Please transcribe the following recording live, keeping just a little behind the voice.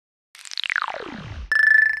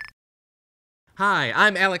Hi,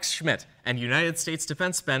 I'm Alex Schmidt, and United States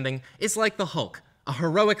defense spending is like the Hulk, a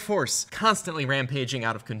heroic force constantly rampaging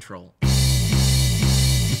out of control.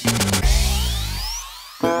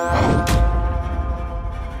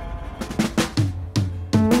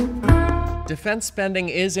 Defense spending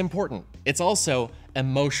is important. It's also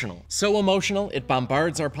emotional. So emotional, it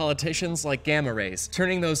bombards our politicians like gamma rays,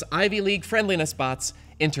 turning those Ivy League friendliness bots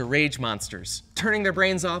into rage monsters, turning their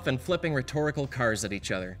brains off and flipping rhetorical cars at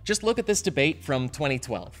each other. Just look at this debate from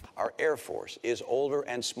 2012. Our Air Force is older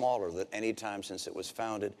and smaller than any time since it was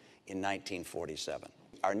founded in 1947.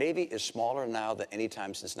 Our Navy is smaller now than any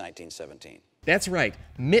time since 1917. That's right.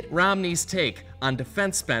 Mitt Romney's take on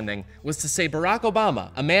defense spending was to say Barack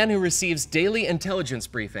Obama, a man who receives daily intelligence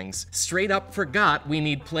briefings, straight up forgot we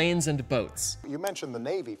need planes and boats. You mentioned the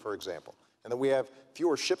Navy, for example, and that we have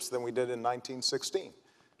fewer ships than we did in 1916.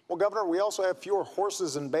 Well, Governor, we also have fewer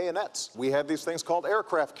horses and bayonets. We have these things called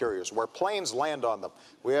aircraft carriers, where planes land on them.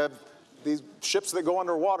 We have these ships that go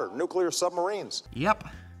underwater, nuclear submarines. Yep.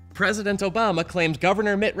 President Obama claimed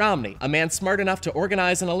Governor Mitt Romney, a man smart enough to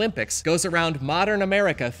organize an Olympics, goes around modern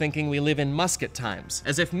America thinking we live in musket times,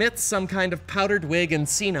 as if Mitt's some kind of powdered wig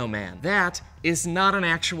Encino man. That is not an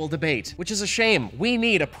actual debate, which is a shame. We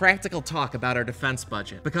need a practical talk about our defense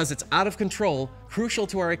budget, because it's out of control, crucial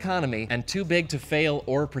to our economy, and too big to fail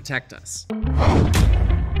or protect us.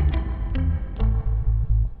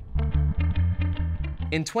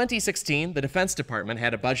 In 2016, the Defense Department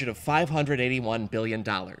had a budget of $581 billion,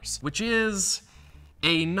 which is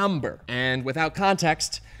a number. And without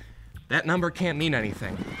context, that number can't mean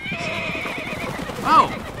anything.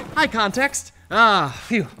 Oh, hi context.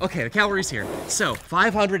 Phew. Okay, the cavalry's here. So,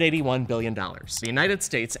 $581 billion. The United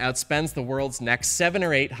States outspends the world's next 7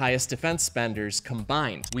 or 8 highest defense spenders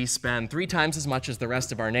combined. We spend 3 times as much as the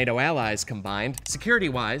rest of our NATO allies combined.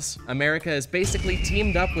 Security-wise, America is basically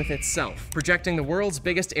teamed up with itself, projecting the world's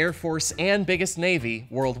biggest Air Force and biggest Navy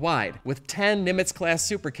worldwide, with 10 Nimitz-class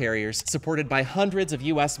supercarriers supported by hundreds of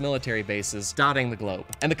U.S. military bases dotting the globe.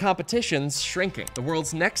 And the competition's shrinking. The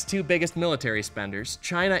world's next 2 biggest military spenders,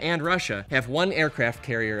 China and Russia, have 1 aircraft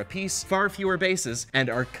carrier apiece, far fewer bases,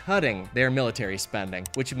 and are cutting their military spending,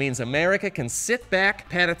 which means America can sit back,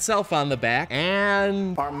 pat itself on the back,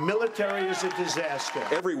 and... Our military is a disaster.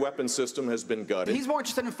 Every weapon system has been gutted. He's more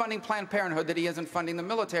interested in funding Planned Parenthood than he is in funding the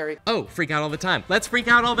military. Oh, freak out all the time. Let's freak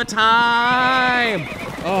out all the time!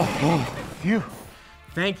 Phew.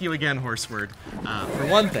 Thank you again, Horseword. For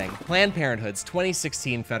one thing, Planned Parenthood's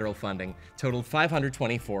 2016 federal funding totaled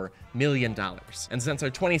 $524 million. And since our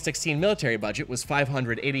 2016 military budget was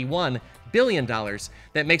 $581 billion,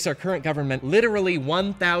 that makes our current government literally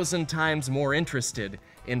 1,000 times more interested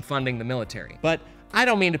in funding the military. But I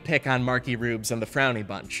don't mean to pick on Marky Rubes and the Frowny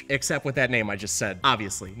Bunch, except with that name I just said,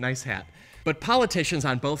 obviously, nice hat. But politicians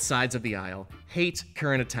on both sides of the aisle hate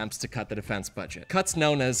current attempts to cut the defense budget. Cuts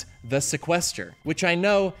known as the sequester, which I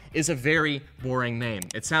know is a very boring name.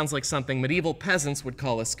 It sounds like something medieval peasants would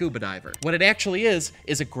call a scuba diver. What it actually is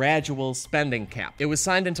a gradual spending cap. It was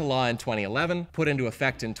signed into law in 2011, put into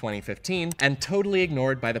effect in 2015, and totally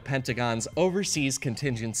ignored by the Pentagon's Overseas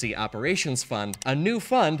Contingency Operations Fund, a new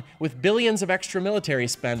fund with billions of extra military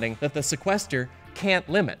spending that the sequester can't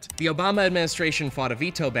limit. The Obama administration fought a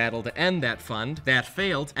veto battle to end that fund. That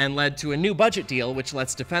failed and led to a new budget deal which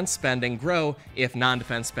lets defense spending grow if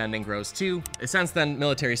non-defense spending grows too. Since then,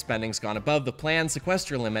 military spending's gone above the planned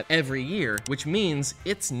sequester limit every year, which means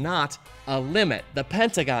it's not a limit. The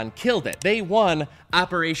Pentagon killed it. They won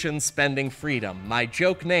Operation Spending Freedom, my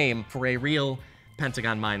joke name for a real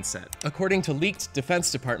Pentagon mindset. According to leaked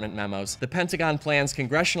Defense Department memos, the Pentagon plans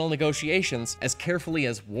congressional negotiations as carefully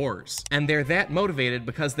as wars. And they're that motivated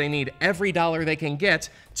because they need every dollar they can get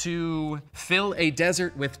to fill a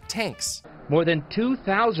desert with tanks. More than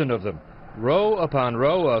 2,000 of them, row upon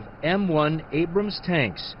row of M1 Abrams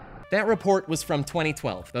tanks. That report was from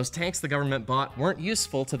 2012. Those tanks the government bought weren't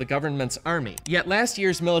useful to the government's army. Yet last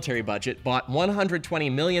year's military budget bought $120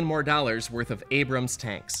 million more worth of Abrams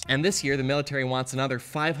tanks. And this year the military wants another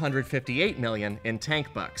 $558 million in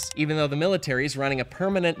tank bucks. Even though the military's running a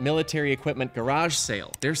permanent military equipment garage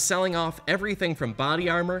sale. They're selling off everything from body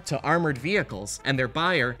armor to armored vehicles, and their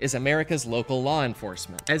buyer is America's local law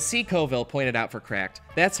enforcement. As C. Coville pointed out for Cracked,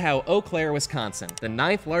 that's how Eau Claire, Wisconsin, the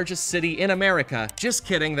 9th largest city in America, just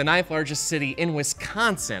kidding, the 9th ninth largest city in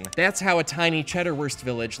Wisconsin. That's how a tiny Cheddarwurst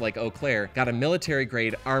village like Eau Claire got a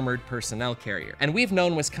military-grade armored personnel carrier. And we've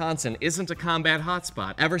known Wisconsin isn't a combat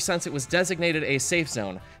hotspot ever since it was designated a safe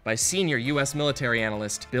zone by senior U.S. military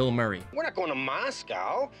analyst Bill Murray. We're not going to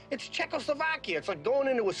Moscow. It's Czechoslovakia. It's like going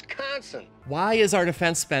into Wisconsin. Why is our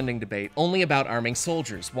defense spending debate only about arming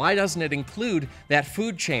soldiers? Why doesn't it include that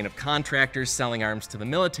food chain of contractors selling arms to the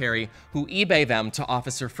military who eBay them to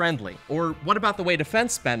officer friendly? Or what about the way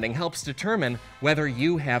defense spending helps determine whether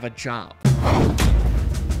you have a job?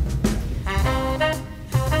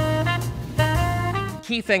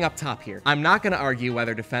 Key thing up top here. I'm not going to argue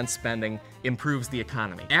whether defense spending improves the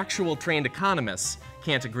economy. Actual trained economists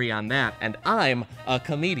can't agree on that, and I'm a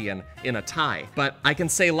comedian in a tie. But I can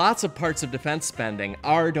say lots of parts of defense spending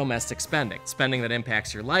are domestic spending, spending that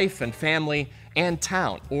impacts your life and family and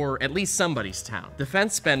town, or at least somebody's town.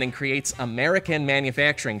 Defense spending creates American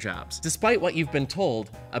manufacturing jobs, despite what you've been told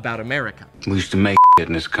about America. We used to make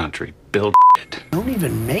in this country, build it. Don't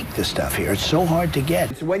even make the stuff here. It's so hard to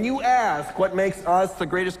get. So when you ask what makes us the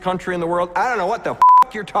greatest country in the world, I don't know what the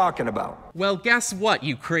you're talking about. Well, guess what,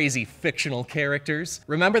 you crazy fictional characters?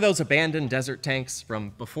 Remember those abandoned desert tanks from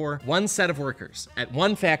before? One set of workers at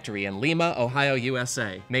one factory in Lima, Ohio,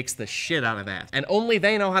 USA makes the shit out of that. And only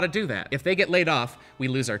they know how to do that. If they get laid off, we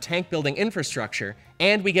lose our tank building infrastructure,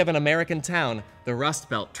 and we give an American town the Rust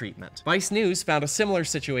Belt treatment. Vice News found a similar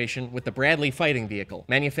situation with the Bradley fighting vehicle,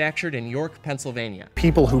 manufactured in York, Pennsylvania.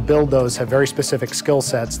 People who build those have very specific skill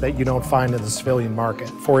sets that you don't find in the civilian market.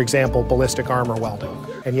 For example, ballistic armor welding.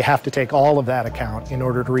 And you have to take all of that account in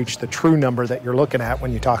order to reach the true number that you're looking at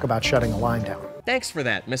when you talk about shutting a line down. Thanks for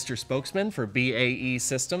that, Mr. Spokesman for BAE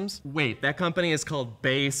Systems. Wait, that company is called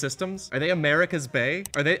BAE Systems? Are they America's Bay?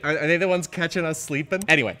 Are they the ones catching us sleeping?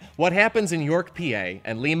 Anyway, what happens in York, PA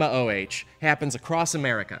and Lima, OH happens across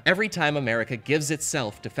America every time America gives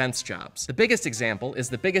itself defense jobs. The biggest example is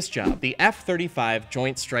the biggest job, the F-35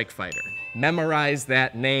 Joint Strike Fighter. Memorize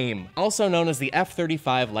that name. Also known as the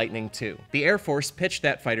F-35 Lightning II. The Air Force pitched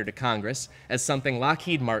that fighter to Congress as something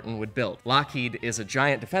Lockheed Martin would build. Lockheed is a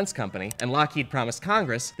giant defense company, and Lockheed promised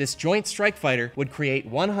Congress this Joint Strike Fighter would create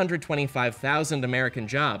 125,000 American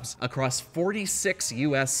jobs across 46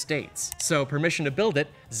 US states. So permission to build it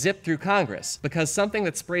zipped through Congress, because something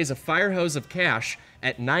that sprays a fire hose of cash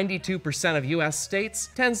at 92% of US states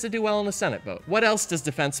tends to do well in a Senate vote. What else does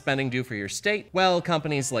defense spending do for your state? Well,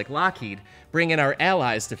 companies like Lockheed bring in our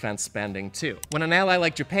allies' defense spending too. When an ally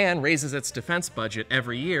like Japan raises its defense budget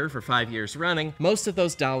every year for 5 years running, most of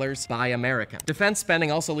those dollars buy American. Defense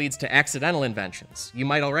spending also leads to accidental inventions. You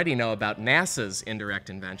might already know about NASA's indirect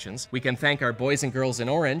inventions. We can thank our boys and girls in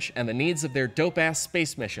orange and the needs of their dope-ass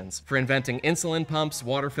space missions for inventing insulin pumps,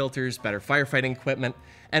 water filters, better firefighting equipment,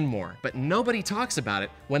 and more. But nobody talks about it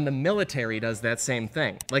when the military does that same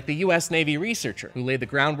thing. Like the US Navy researcher who laid the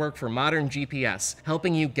groundwork for modern GPS,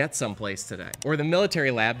 helping you get someplace today. Or the military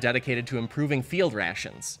lab dedicated to improving field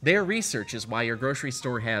rations. Their research is why your grocery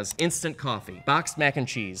store has instant coffee, boxed mac and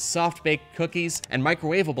cheese, soft-baked cookies, and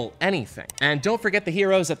microwavable anything. And don't forget the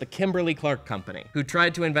heroes at the Kimberly-Clark Company, who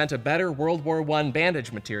tried to invent a better World War I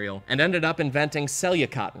bandage material and ended up inventing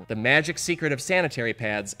Cellucotton, the magic secret of sanitary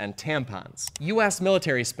pads and tampons. US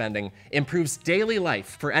military spending improves daily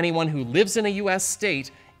life for anyone who lives in a US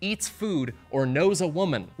state, eats food, or knows a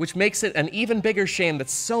woman, which makes it an even bigger shame that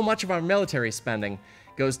so much of our military spending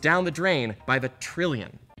goes down the drain by the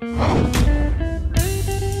trillion.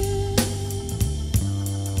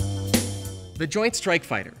 The Joint Strike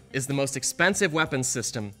Fighter is the most expensive weapons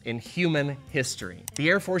system in human history. The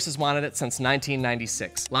Air Force has wanted it since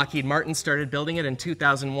 1996. Lockheed Martin started building it in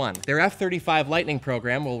 2001. Their F-35 Lightning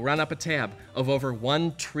program will run up a tab of over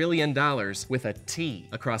 $1 trillion with a T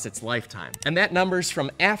across its lifetime. And that number's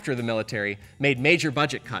from after the military made major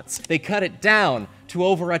budget cuts. They cut it down to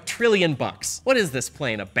over $1 trillion. What is this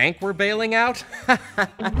plane, a bank we're bailing out?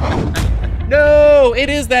 No, it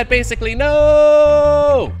is that basically,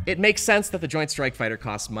 no! It makes sense that the Joint Strike Fighter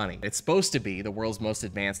costs money. It's supposed to be the world's most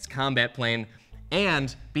advanced combat plane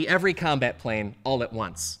and be every combat plane all at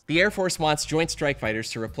once. The Air Force wants Joint Strike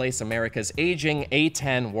Fighters to replace America's aging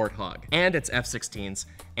A-10 Warthog and its F-16s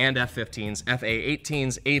and F-15s,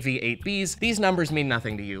 FA-18s, AV-8Bs. These numbers mean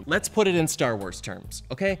nothing to you. Let's put it in Star Wars terms,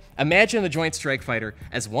 okay? Imagine the Joint Strike Fighter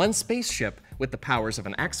as one spaceship with the powers of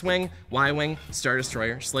an X-Wing, Y-Wing, Star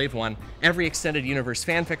Destroyer, Slave One, every extended universe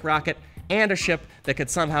fanfic rocket, and a ship that could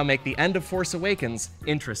somehow make the end of Force Awakens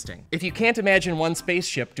interesting. If you can't imagine one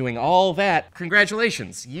spaceship doing all that,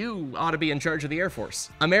 congratulations, you ought to be in charge of the Air Force.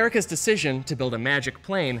 America's decision to build a magic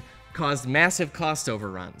plane caused massive cost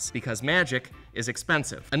overruns, because magic is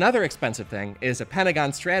expensive. Another expensive thing is a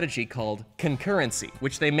Pentagon strategy called concurrency,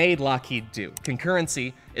 which they made Lockheed do.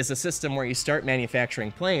 Concurrency is a system where you start manufacturing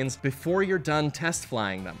planes before you're done test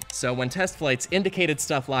flying them. So when test flights indicated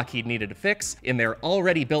stuff Lockheed needed to fix in their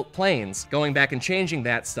already built planes, going back and changing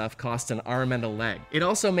that stuff cost an arm and a leg. It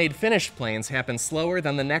also made finished planes happen slower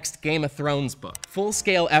than the next Game of Thrones book.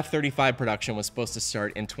 Full-scale F-35 production was supposed to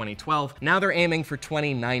start in 2012. Now they're aiming for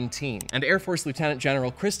 2019. And Air Force Lieutenant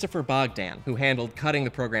General Christopher Bogdan, who handled cutting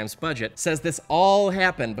the program's budget, says this all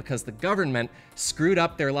happened because the government screwed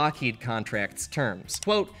up their Lockheed contract's terms.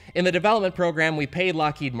 Quote, "In the development program, we paid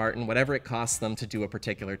Lockheed Martin whatever it costs them to do a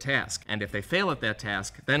particular task. And if they fail at that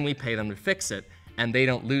task, then we pay them to fix it, and they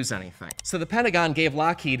don't lose anything." So the Pentagon gave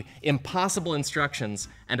Lockheed impossible instructions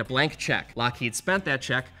and a blank check. Lockheed spent that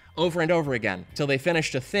check over and over again till they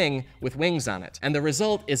finished a thing with wings on it. And the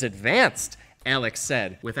result is advanced, Alex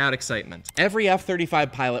said, without excitement. Every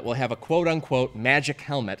F-35 pilot will have a quote-unquote magic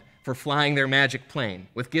helmet for flying their magic plane,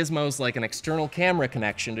 with gizmos like an external camera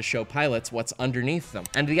connection to show pilots what's underneath them.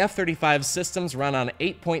 And the F-35's systems run on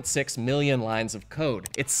 8.6 million lines of code.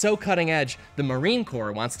 It's so cutting edge, the Marine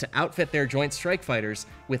Corps wants to outfit their Joint Strike Fighters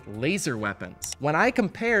with laser weapons. When I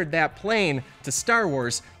compared that plane to Star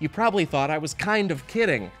Wars, you probably thought I was kind of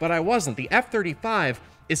kidding, but I wasn't. The F-35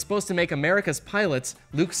 is supposed to make America's pilots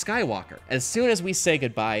Luke Skywalker as soon as we say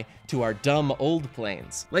goodbye to our dumb old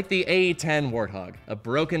planes. Like the A-10 Warthog, a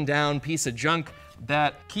broken down piece of junk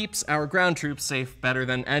that keeps our ground troops safe better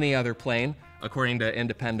than any other plane, according to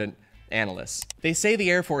independent analysts. They say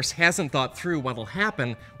the Air Force hasn't thought through what'll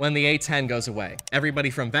happen when the A-10 goes away. Everybody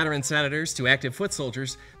from veteran senators to active foot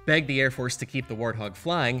soldiers begged the Air Force to keep the Warthog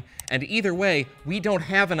flying, and either way, we don't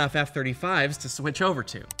have enough F-35s to switch over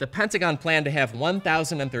to. The Pentagon planned to have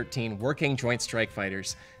 1,013 working Joint Strike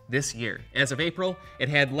Fighters this year. As of April, it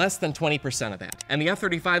had less than 20% of that. And the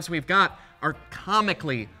F-35s we've got are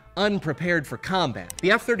comically unprepared for combat.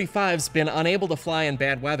 The F-35's been unable to fly in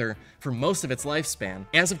bad weather for most of its lifespan.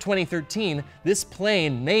 As of 2013, this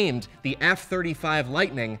plane, named the F-35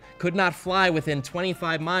 Lightning, could not fly within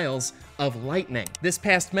 25 miles of lightning. This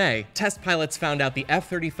past May, test pilots found out the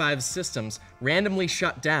F-35's systems randomly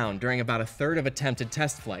shut down during about a third of attempted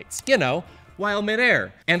test flights. You know, while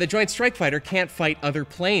midair. And the Joint Strike Fighter can't fight other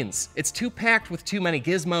planes. It's too packed with too many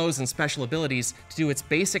gizmos and special abilities to do its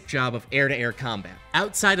basic job of air-to-air combat.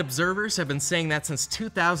 Outside observers have been saying that since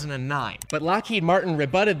 2009, but Lockheed Martin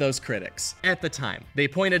rebutted those critics at the time. They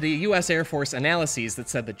pointed to US Air Force analyses that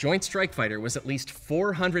said the Joint Strike Fighter was at least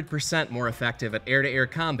 400% more effective at air-to-air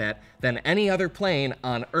combat than any other plane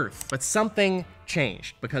on Earth. But something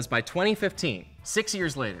changed, because by 2015, 6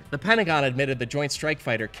 years later, the Pentagon admitted the Joint Strike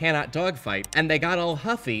Fighter cannot dogfight, and they got all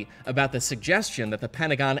huffy about the suggestion that the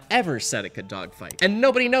Pentagon ever said it could dogfight. And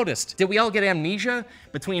nobody noticed. Did we all get amnesia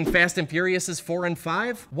between Fast and Furious's 4 and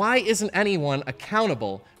 5? Why isn't anyone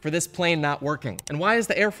accountable for this plane not working? And why is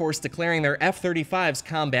the Air Force declaring their F-35s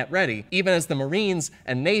combat ready, even as the Marines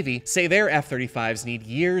and Navy say their F-35s need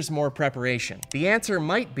years more preparation? The answer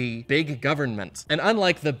might be big government. And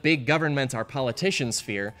unlike the big government our politicians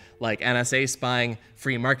fear, like NSA spying,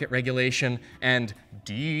 free market regulation, and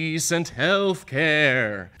decent health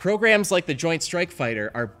care, programs like the Joint Strike Fighter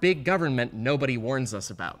are big government nobody warns us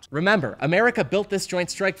about. Remember, America built this Joint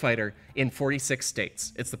Strike Fighter in 46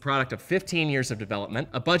 states. It's the product of 15 years of development,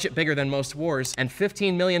 a budget bigger than most wars, and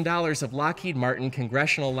 $15 million of Lockheed Martin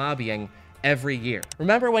congressional lobbying every year.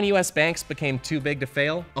 Remember when US banks became too big to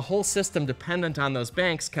fail? A whole system dependent on those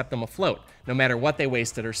banks kept them afloat, no matter what they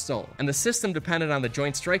wasted or stole. And the system dependent on the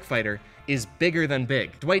Joint Strike Fighter is bigger than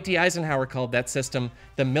big. Dwight D. Eisenhower called that system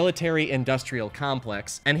the military-industrial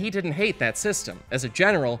complex, and he didn't hate that system. As a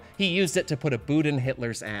general, he used it to put a boot in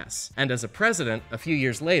Hitler's ass. And as a president, a few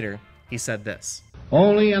years later, he said this: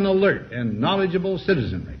 "Only an alert and knowledgeable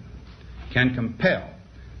citizenry can compel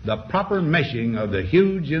the proper meshing of the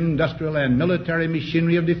huge industrial and military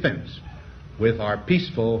machinery of defense with our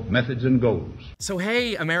peaceful methods and goals." So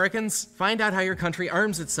hey, Americans, find out how your country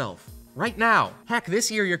arms itself. Right now. Heck,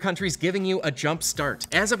 this year your country's giving you a jump start.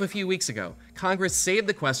 As of a few weeks ago, Congress saved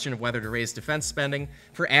the question of whether to raise defense spending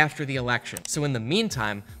for after the election. So in the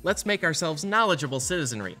meantime, let's make ourselves knowledgeable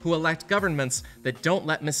citizenry who elect governments that don't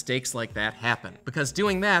let mistakes like that happen. Because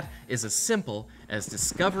doing that is as simple as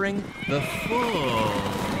discovering the full...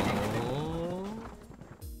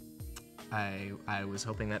 I was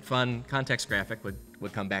hoping that fun context graphic would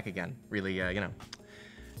come back again. Really,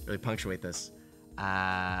 really punctuate this.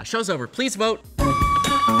 Show's over. Please vote.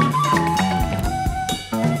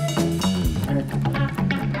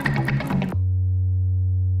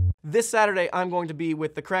 this Saturday, I'm going to be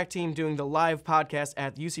with the Crack team doing the live podcast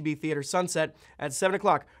at the UCB Theater Sunset at 7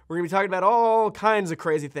 o'clock. We're going to be talking about all kinds of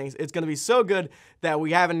crazy things. It's going to be so good that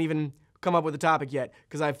we haven't even come up with a topic yet,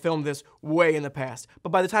 because I've filmed this way in the past.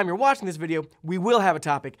 But by the time you're watching this video, we will have a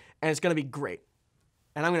topic, and it's going to be great.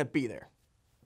 And I'm going to be there.